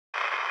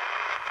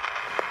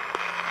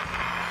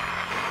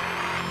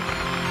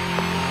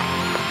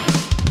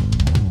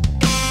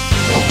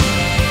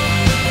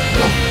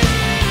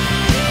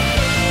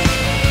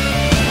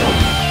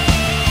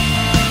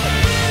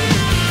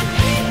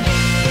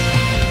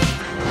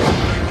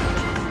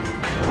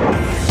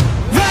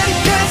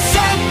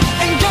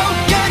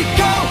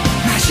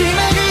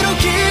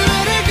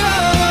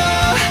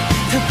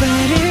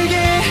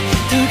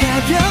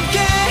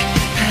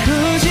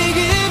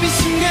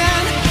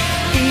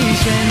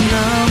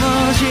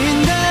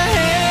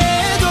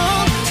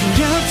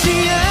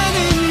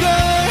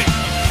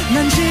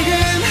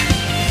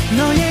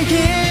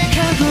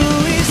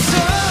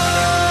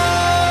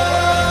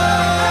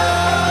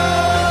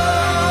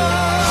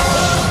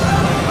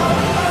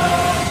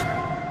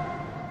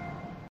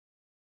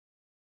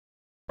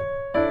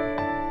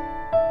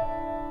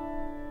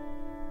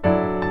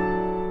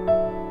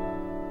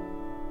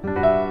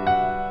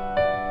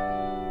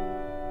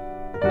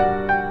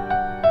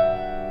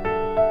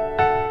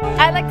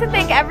to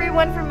thank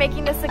everyone for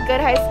making this a good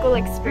high school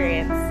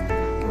experience.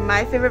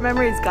 My favorite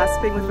memory is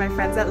gossiping with my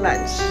friends at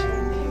lunch.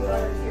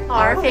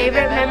 Our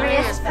favorite memory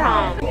is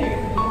prom.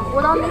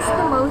 What I'll miss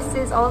the most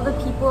is all the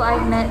people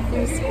I've met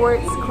through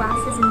sports,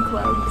 classes, and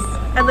clubs.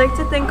 I'd like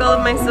to thank all of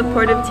my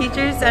supportive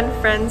teachers and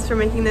friends for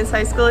making this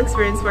high school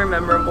experience more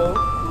memorable.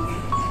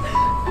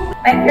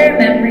 My favorite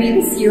memory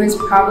this year was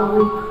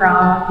probably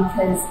prom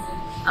because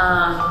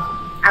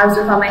I was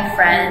with all my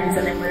friends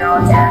and then we were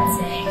all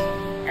dancing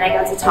and I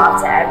got to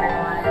talk to everyone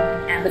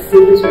and the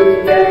food was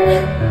really good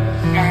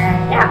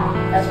and yeah,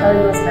 that was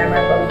probably the most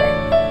memorable thing.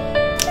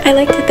 I'd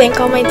like to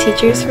thank all my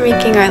teachers for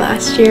making our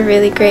last year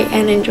really great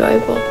and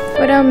enjoyable.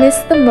 What I'll miss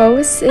the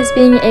most is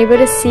being able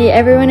to see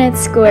everyone at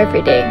school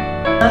every day.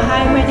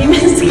 Hi, my name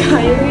is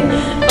Kaiser.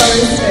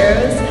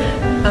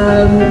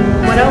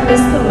 What I'll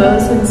miss the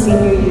most in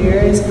senior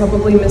year is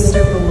probably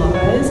Mr.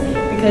 Velaz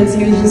because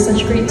he was just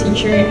such a great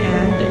teacher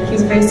and he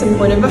was very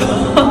supportive of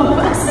all of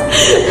us.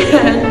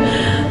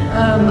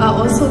 And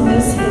I'll also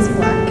miss his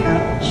black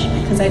couch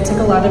because I took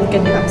a lot of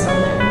good naps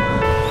on there.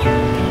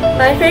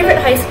 My favorite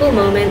high school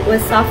moment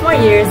was sophomore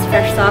year's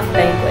Fresh Off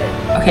banquet.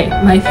 Okay,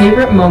 my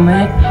favorite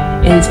moment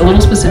is a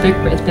little specific,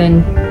 but it's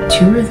been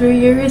 2 or 3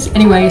 years.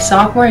 Anyway,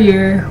 sophomore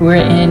year, we were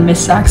in Miss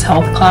Sack's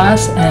health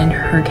class and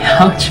her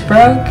couch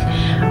broke.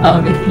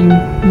 If you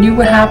knew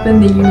what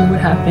happened, then you knew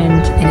what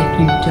happened. And if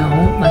you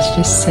don't, let's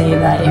just say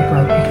that it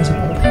broke because of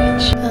old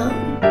age.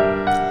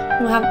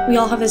 We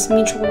all have this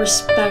mutual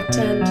respect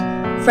and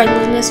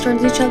friendliness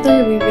towards each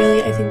other. We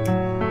really, I think,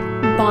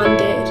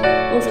 bonded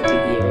over the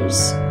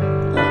years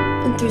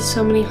and through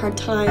so many hard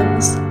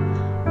times.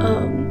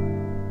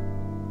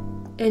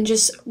 And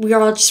we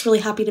are all just really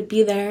happy to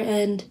be there,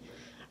 and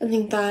I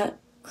think that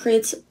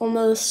creates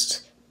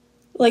almost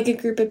like a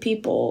group of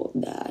people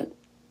that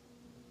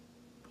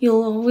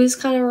you'll always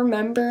kind of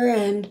remember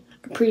and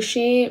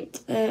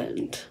appreciate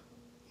and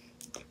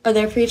are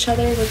there for each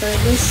other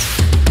regardless.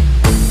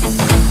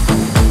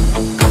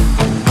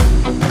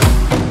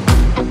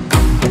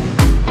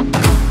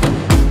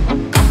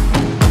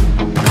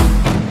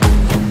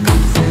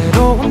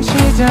 새로운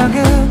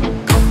시작은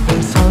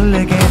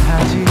설레게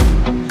하지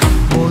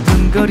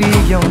모든 걸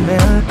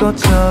이겨낼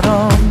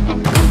것처럼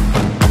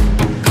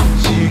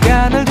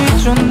시간을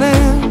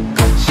뒤쫓는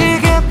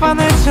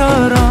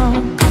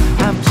시계바늘처럼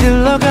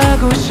앞질러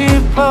가고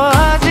싶어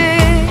하지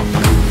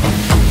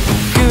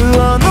그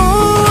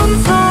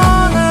어두운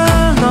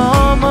선을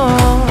넘어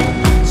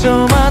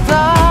저마다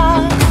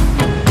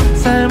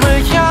삶을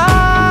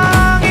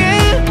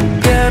향해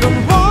때론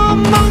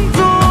원망도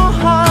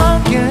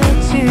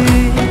하겠지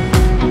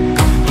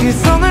그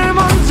선을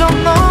먼저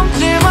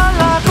넘지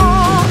말라고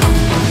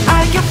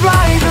I can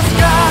fly the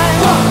sky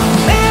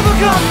never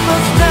gonna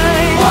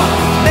stay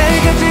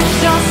내가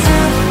지쳐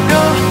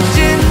쓰러질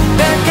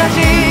때까지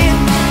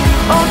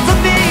어떤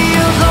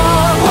이유도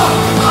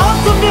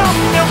어떤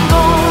변명도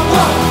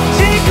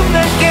지금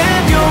내게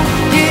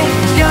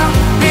용기가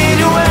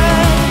필요해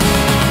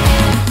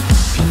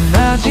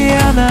빛나지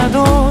않아도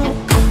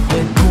내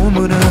꿈을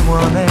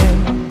응원해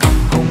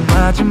꼭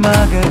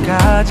마지막을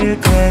가질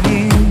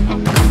테니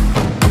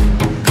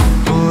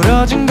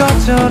부러진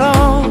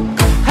것처럼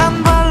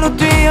한 발로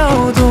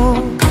뛰어도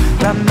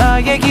난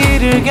나의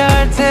길을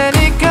갈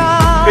테니까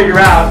Figure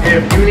out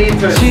if you need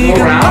to go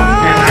around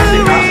and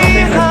actually grab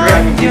something that's great. I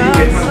can give you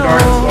get one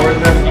card slower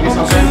than give you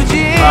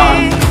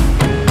something.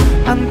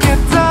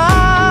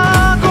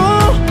 않겠다고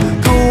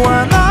또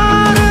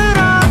하나를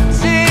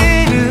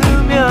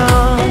앞지르면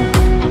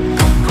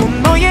곧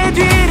너의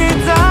뒤를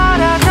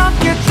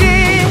따라잡겠지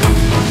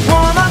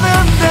원하는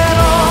대로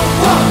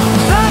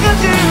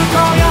다가질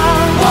거야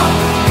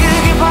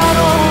그게 바로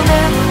내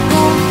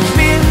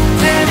꿈일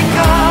테니까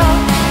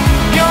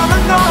변한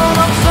건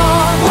없어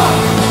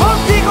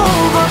버티고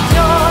버텨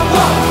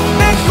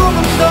내 꿈은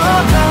더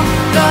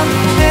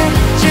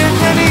단단해질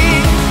테니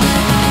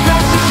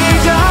다시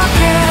시작해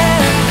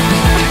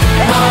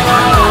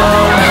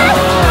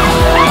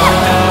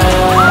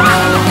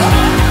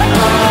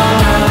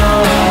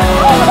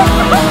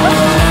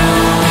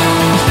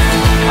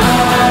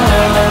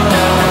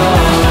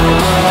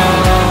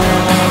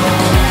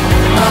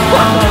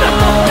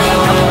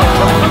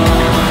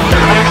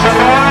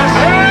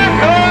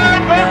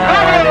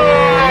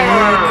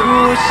잊고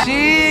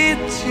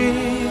싶지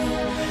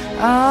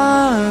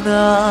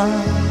않아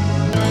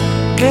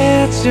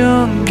내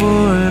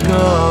전부를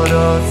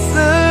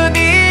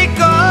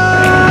걸었으니까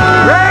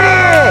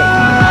Ready!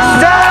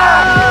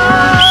 Start!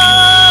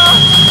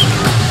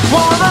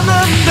 원하는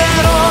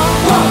대로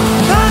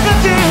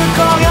다가질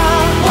거야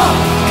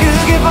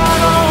그게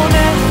바로 내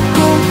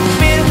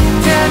꿈일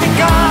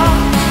테니까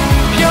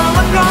변한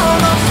건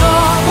없어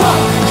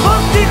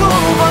버티고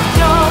버텨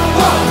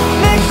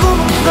내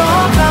꿈은 더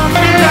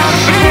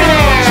단단해질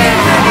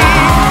테니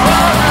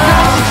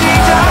다시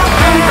시작해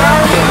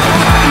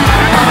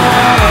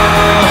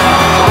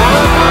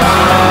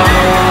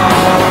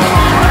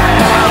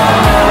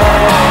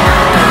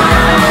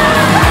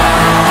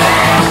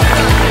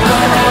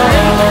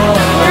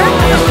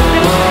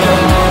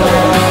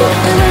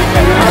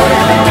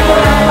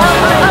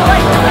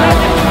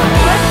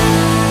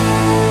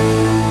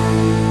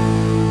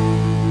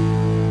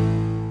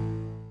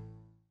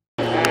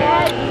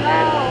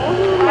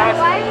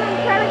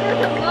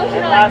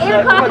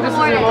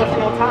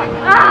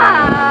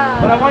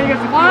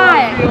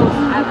feels,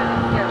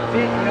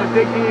 deep,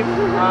 dig deep,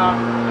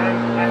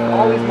 and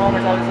all these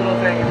moments, all these little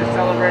things, just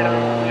celebrate them.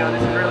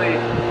 This is really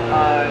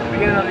the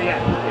beginning of the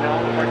end.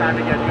 One more time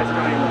together. You guys are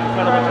doing an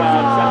incredible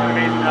job, such an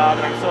amazing job,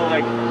 and I'm so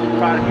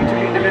proud of you two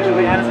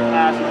individually and as a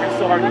class. You're working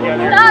so hard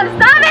together.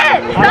 Stop it!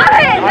 Stop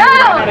it!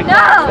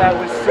 No! That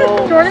was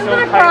so Jordan's so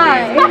gonna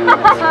tightly,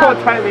 cry. so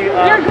tightly.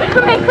 You're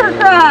gonna make her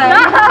cry.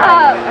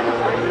 Stop!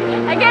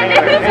 I can't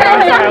do this.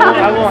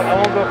 I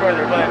won't go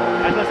further, but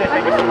I just want to say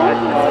thank you so much.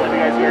 Love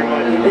you guys very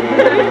much.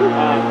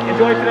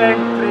 Enjoy today.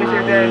 Today's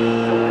your day.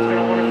 So it's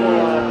been a wonderful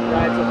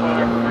ride so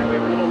far. And we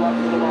have a little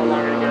while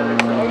longer together.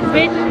 So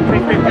take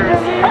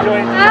pictures.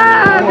 Enjoy.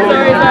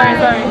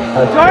 Sorry.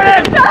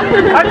 Jordan!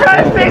 I'm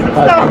trying to say some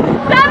stuff.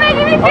 Stop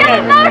making me feel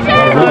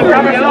emotions.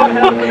 Grab yourself.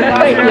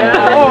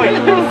 Oh, wait.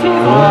 This is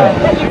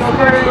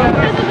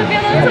the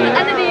feeling until the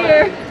end of the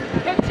year.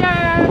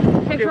 Picture.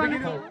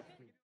 Okay,